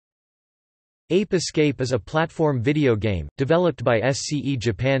Ape Escape is a platform video game, developed by SCE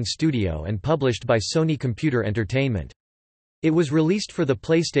Japan Studio and published by Sony Computer Entertainment. It was released for the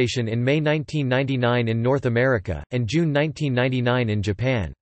PlayStation in May 1999 in North America, and June 1999 in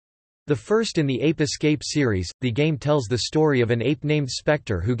Japan. The first in the Ape Escape series, the game tells the story of an ape named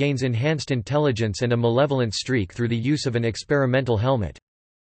Spectre who gains enhanced intelligence and a malevolent streak through the use of an experimental helmet.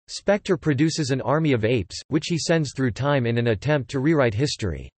 Spectre produces an army of apes, which he sends through time in an attempt to rewrite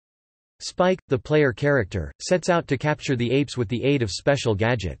history. Spike, the player character, sets out to capture the apes with the aid of special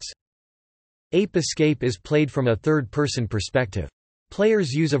gadgets. Ape Escape is played from a third-person perspective.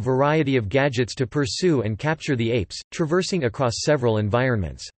 Players use a variety of gadgets to pursue and capture the apes, traversing across several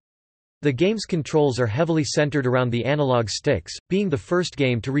environments. The game's controls are heavily centered around the analog sticks, being the first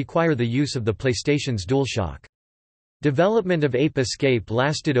game to require the use of the PlayStation's DualShock. Development of Ape Escape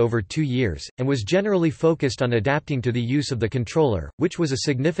lasted over 2 years, and was generally focused on adapting to the use of the controller, which was a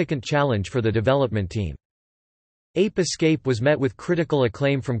significant challenge for the development team. Ape Escape was met with critical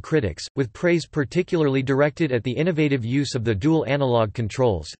acclaim from critics, with praise particularly directed at the innovative use of the dual analog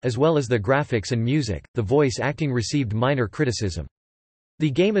controls, as well as the graphics and music. The voice acting received minor criticism. The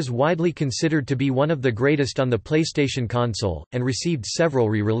game is widely considered to be one of the greatest on the PlayStation console, and received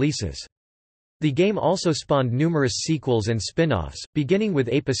several re-releases. The game also spawned numerous sequels and spin-offs, beginning with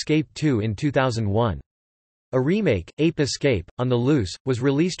Ape Escape 2 in 2001. A remake, Ape Escape, On the Loose, was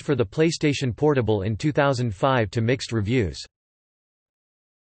released for the PlayStation Portable in 2005 to mixed reviews.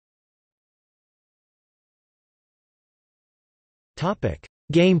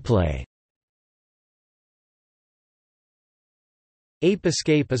 Gameplay. Ape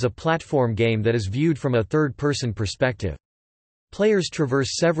Escape is a platform game that is viewed from a third-person perspective. Players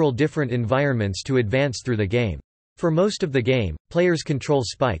traverse several different environments to advance through the game. For most of the game, players control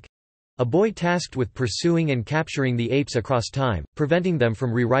Spike, a boy tasked with pursuing and capturing the apes across time, preventing them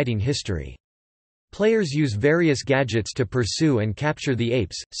from rewriting history. Players use various gadgets to pursue and capture the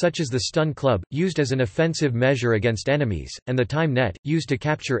apes, such as the stun club, used as an offensive measure against enemies, and the time net, used to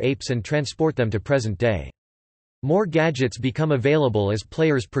capture apes and transport them to present day. More gadgets become available as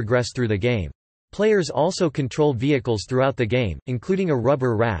players progress through the game. Players also control vehicles throughout the game, including a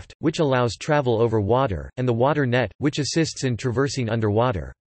rubber raft, which allows travel over water, and the water net, which assists in traversing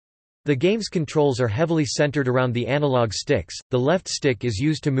underwater. The game's controls are heavily centered around the analog sticks. The left stick is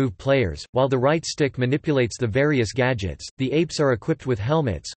used to move players, while the right stick manipulates the various gadgets. The apes are equipped with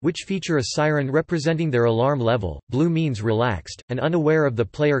helmets, which feature a siren representing their alarm level. Blue means relaxed, and unaware of the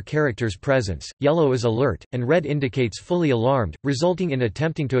player character's presence. Yellow is alert, and red indicates fully alarmed, resulting in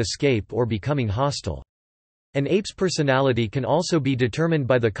attempting to escape or becoming hostile. An ape's personality can also be determined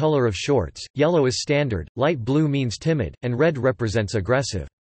by the color of shorts. Yellow is standard, light blue means timid, and red represents aggressive.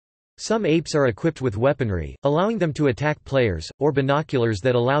 Some apes are equipped with weaponry, allowing them to attack players, or binoculars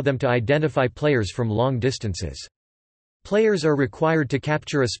that allow them to identify players from long distances. Players are required to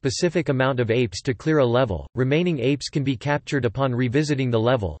capture a specific amount of apes to clear a level. Remaining apes can be captured upon revisiting the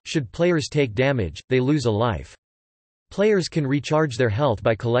level. Should players take damage, they lose a life. Players can recharge their health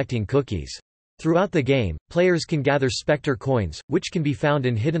by collecting cookies. Throughout the game, players can gather Spectre coins, which can be found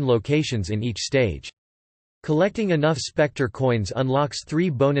in hidden locations in each stage. Collecting enough Spectre coins unlocks 3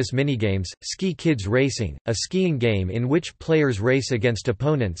 bonus minigames: Ski Kids Racing, a skiing game in which players race against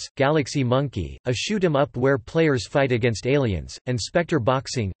opponents, Galaxy Monkey, a shoot-'em-up where players fight against aliens, and Spectre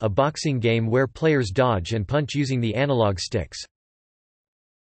Boxing, a boxing game where players dodge and punch using the analog sticks.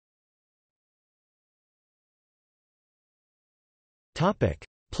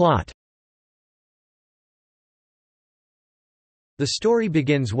 Plot. The story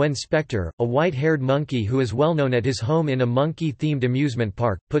begins when Spectre, a white-haired monkey who is well known at his home in a monkey-themed amusement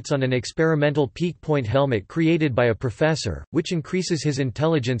park, puts on an experimental peak-point helmet created by a professor, which increases his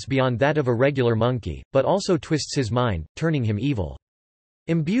intelligence beyond that of a regular monkey, but also twists his mind, turning him evil.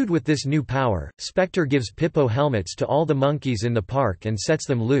 Imbued with this new power, Spectre gives Pippo helmets to all the monkeys in the park and sets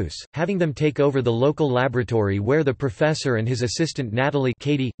them loose, having them take over the local laboratory where the professor and his assistant Natalie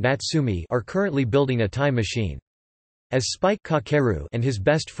Katie, Natsumi are currently building a time machine. As Spike Kakeru and his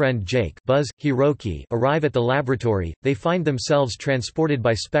best friend Jake Buzz, Hiroki arrive at the laboratory, they find themselves transported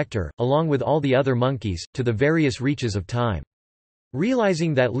by Spectre, along with all the other monkeys, to the various reaches of time.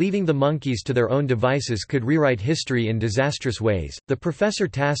 Realizing that leaving the monkeys to their own devices could rewrite history in disastrous ways, the professor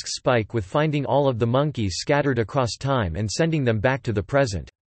tasks Spike with finding all of the monkeys scattered across time and sending them back to the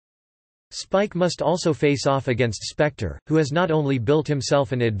present. Spike must also face off against Spectre, who has not only built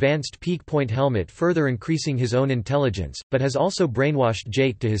himself an advanced peak-point helmet further increasing his own intelligence, but has also brainwashed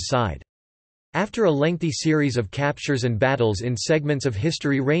Jake to his side. After a lengthy series of captures and battles in segments of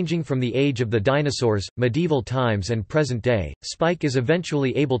history ranging from the age of the dinosaurs, medieval times and present day, Spike is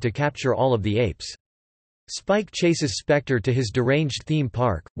eventually able to capture all of the apes. Spike chases Spectre to his deranged theme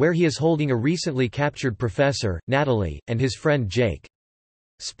park, where he is holding a recently captured professor, Natalie, and his friend Jake.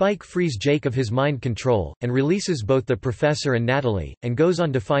 Spike frees Jake of his mind control, and releases both the professor and Natalie, and goes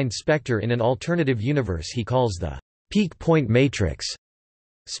on to find Spectre in an alternative universe he calls the Peak Point Matrix.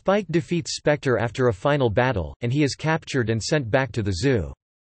 Spike defeats Spectre after a final battle, and he is captured and sent back to the zoo.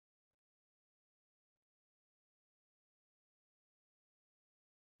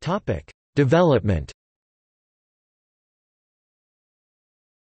 Development.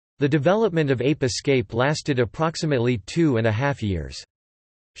 The development of Ape Escape lasted approximately 2.5 years.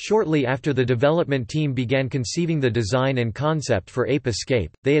 Shortly after the development team began conceiving the design and concept for Ape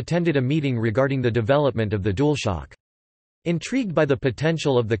Escape, they attended a meeting regarding the development of the DualShock. Intrigued by the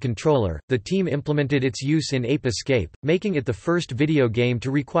potential of the controller, the team implemented its use in Ape Escape, making it the first video game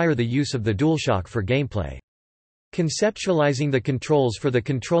to require the use of the DualShock for gameplay. Conceptualizing the controls for the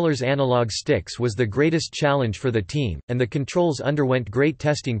controller's analog sticks was the greatest challenge for the team, and the controls underwent great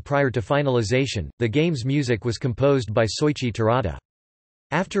testing prior to finalization. The game's music was composed by Soichi Terada.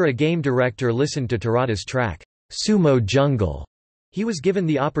 After a game director listened to Terada's track, Sumo Jungle, he was given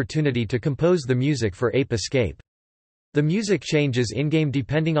the opportunity to compose the music for Ape Escape. The music changes in-game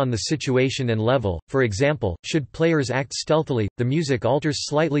depending on the situation and level. For example, should players act stealthily, the music alters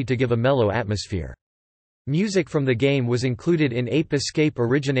slightly to give a mellow atmosphere. Music from the game was included in Ape Escape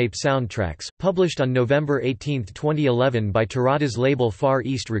Originape soundtracks, published on November 18, 2011 by Terada's label Far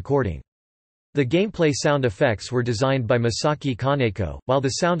East Recording. The gameplay sound effects were designed by Masaki Kaneko, while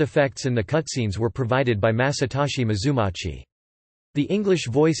the sound effects in the cutscenes were provided by Masatoshi Mizumachi. The English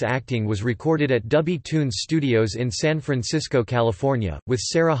voice acting was recorded at Dubby Studios in San Francisco, California, with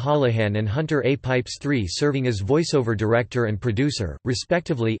Sarah Holohan and Hunter A. Pipes III serving as voiceover director and producer,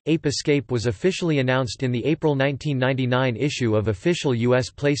 respectively. Ape Escape was officially announced in the April 1999 issue of official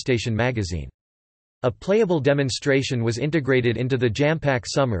U.S. PlayStation Magazine. A playable demonstration was integrated into the Jampack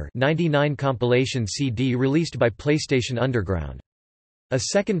Summer '99 compilation CD released by PlayStation Underground. A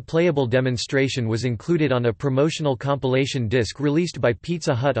second playable demonstration was included on a promotional compilation disc released by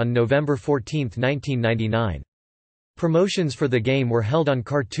Pizza Hut on November 14, 1999. Promotions for the game were held on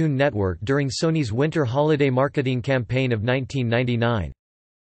Cartoon Network during Sony's winter holiday marketing campaign of 1999.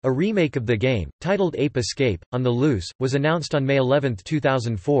 A remake of the game, titled Ape Escape, On the Loose, was announced on May 11,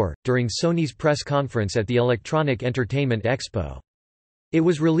 2004, during Sony's press conference at the Electronic Entertainment Expo. It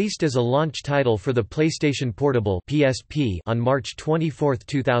was released as a launch title for the PlayStation Portable (PSP) on March 24,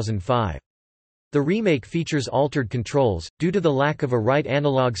 2005. The remake features altered controls, due to the lack of a right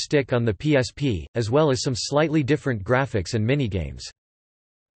analog stick on the PSP, as well as some slightly different graphics and minigames.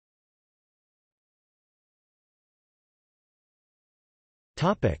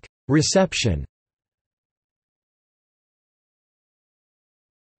 Reception.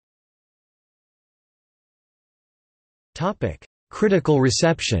 Critical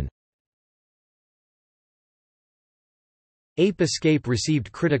reception. Ape Escape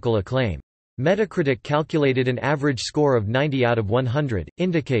received critical acclaim. Metacritic calculated an average score of 90 out of 100,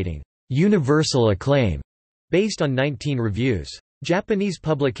 indicating universal acclaim, based on 19 reviews. Japanese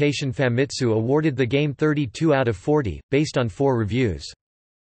publication Famitsu awarded the game 32 out of 40, based on 4 reviews.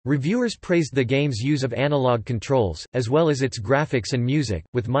 Reviewers praised the game's use of analog controls, as well as its graphics and music,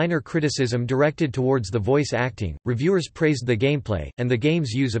 with minor criticism directed towards the voice acting. Reviewers praised the gameplay, and the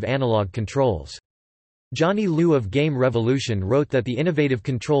game's use of analog controls. Johnny Liu of Game Revolution wrote that the innovative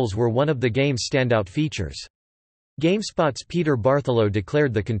controls were one of the game's standout features. GameSpot's Peter Bartholow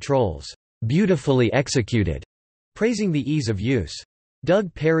declared the controls beautifully executed, praising the ease of use.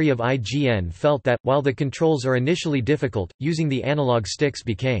 Doug Perry of IGN felt that, while the controls are initially difficult, using the analog sticks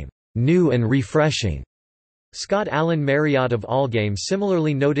became new and refreshing. Scott Allen Marriott of Allgame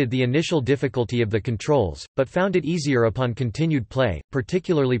similarly noted the initial difficulty of the controls, but found it easier upon continued play,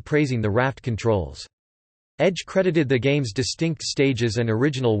 particularly praising the raft controls. Edge credited the game's distinct stages and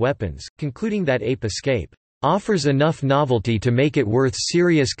original weapons, concluding that Ape Escape offers enough novelty to make it worth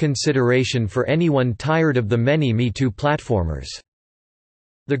serious consideration for anyone tired of the many Me Too platformers.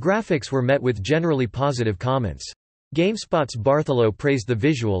 The graphics were met with generally positive comments. GameSpot's Bartholow praised the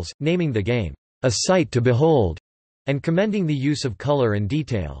visuals, naming the game a sight to behold, and commending the use of color and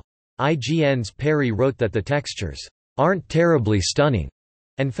detail. IGN's Perry wrote that the textures aren't terribly stunning,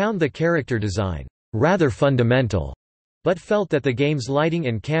 and found the character design rather fundamental, but felt that the game's lighting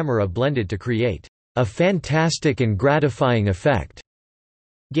and camera blended to create a fantastic and gratifying effect.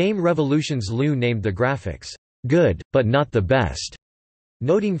 Game Revolution's Liu named the graphics good, but not the best.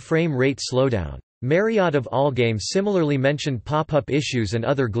 noting frame rate slowdown. Marriott of Allgame similarly mentioned pop-up issues and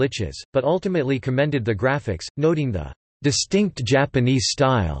other glitches, but ultimately commended the graphics, noting the distinct Japanese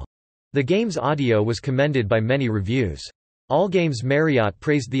style. The game's audio was commended by many reviews. Allgame's Marriott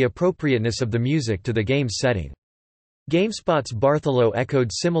praised the appropriateness of the music to the game's setting. GameSpot's Bartholow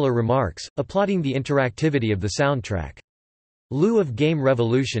echoed similar remarks, applauding the interactivity of the soundtrack. Liu of Game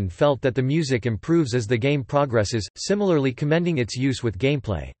Revolution felt that the music improves as the game progresses, similarly commending its use with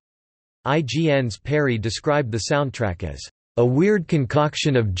gameplay. IGN's Perry described the soundtrack as a weird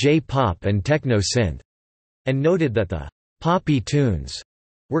concoction of J-pop and techno-synth, and noted that the poppy tunes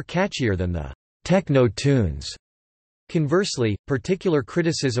were catchier than the techno tunes. Conversely, particular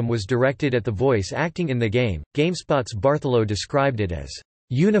criticism was directed at the voice acting in the game. GameSpot's Bartholow described it as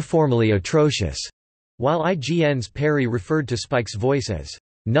uniformly atrocious, while IGN's Perry referred to Spike's voice as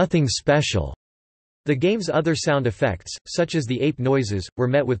nothing special. The game's other sound effects, such as the ape noises, were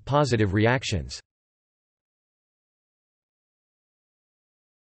met with positive reactions.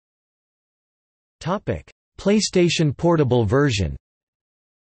 PlayStation Portable version.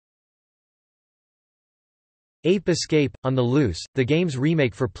 Ape Escape, on the Loose, the game's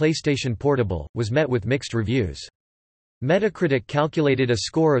remake for PlayStation Portable, was met with mixed reviews. Metacritic calculated a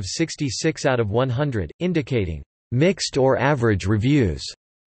score of 66 out of 100, indicating mixed or average reviews,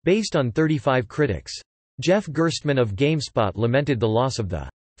 based on 35 critics. Jeff Gerstmann of GameSpot lamented the loss of the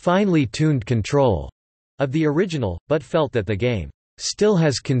finely tuned control of the original, but felt that the game still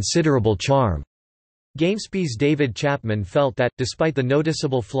has considerable charm. GameSpy's David Chapman felt that, despite the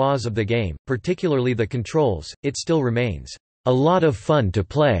noticeable flaws of the game, particularly the controls, it still remains a lot of fun to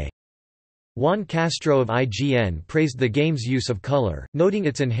play. Juan Castro of IGN praised the game's use of color, noting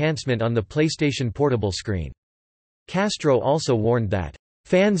its enhancement on the PlayStation Portable screen. Castro also warned that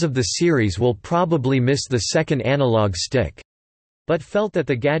fans of the series will probably miss the second analog stick, but felt that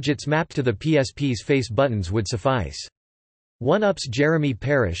the gadgets mapped to the PSP's face buttons would suffice. 1UP's Jeremy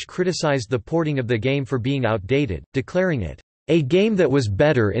Parrish criticized the porting of the game for being outdated, declaring it a game that was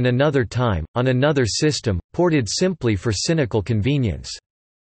better in another time, on another system, ported simply for cynical convenience.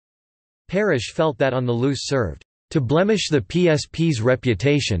 Parrish felt that On the Loose served to blemish the PSP's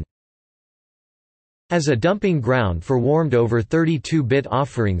reputation as a dumping ground for warmed over 32-bit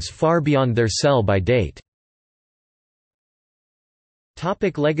offerings far beyond their sell-by date.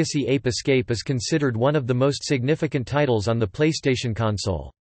 Legacy. Ape Escape is considered one of the most significant titles on the PlayStation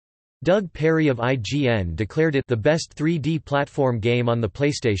console. Doug Perry of IGN declared it the best 3D platform game on the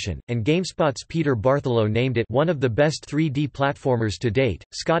PlayStation, and GameSpot's Peter Bartholow named it one of the best 3D platformers to date.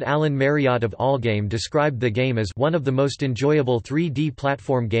 Scott Allen Marriott of Allgame described the game as one of the most enjoyable 3D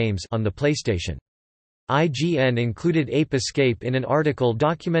platform games on the PlayStation. IGN included Ape Escape in an article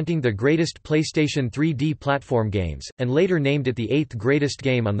documenting the greatest PlayStation 3D platform games, and later named it the 8th greatest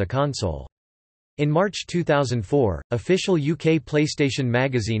game on the console. In March 2004, official UK PlayStation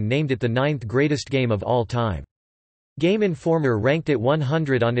magazine named it the 9th greatest game of all time. Game Informer ranked it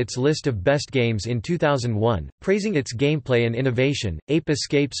 100 on its list of best games in 2001, praising its gameplay and innovation. Ape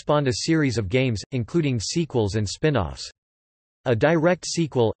Escape spawned a series of games, including sequels and spin-offs. A direct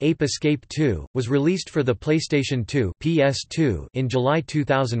sequel, Ape Escape 2, was released for the PlayStation 2 (PS2) in July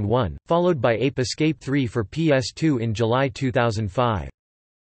 2001, followed by Ape Escape 3 for PS2 in July 2005.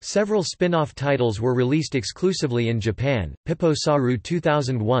 Several spin-off titles were released exclusively in Japan, Pippo Saru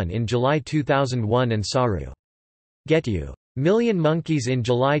 2001 in July 2001 and Saru Get You! Million Monkeys in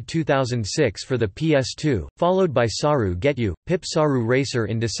July 2006 for the PS2, followed by Saru Get You! Pip Saru Racer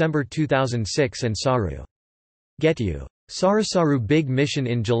in December 2006 and Saru Get You! Sarusaru Big Mission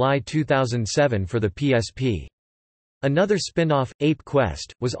in July 2007 for the PSP. Another spin-off, Ape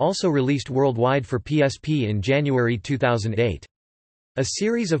Quest, was also released worldwide for PSP in January 2008. A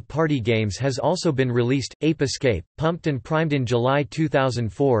series of party games has also been released, Ape Escape, Pumped and Primed in July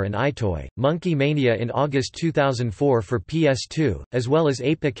 2004 and iToy, Monkey Mania in August 2004 for PS2, as well as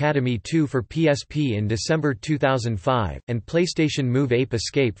Ape Academy 2 for PSP in December 2005, and PlayStation Move Ape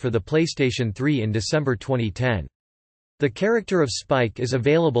Escape for the PlayStation 3 in December 2010. The character of Spike is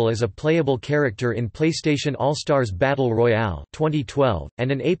available as a playable character in PlayStation All-Stars Battle Royale 2012,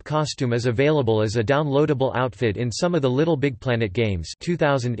 and an ape costume is available as a downloadable outfit in some of the Little Big Planet games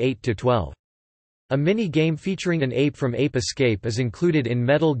 2008-12. A mini-game featuring an ape from Ape Escape is included in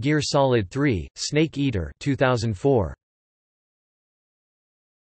Metal Gear Solid 3: Snake Eater 2004.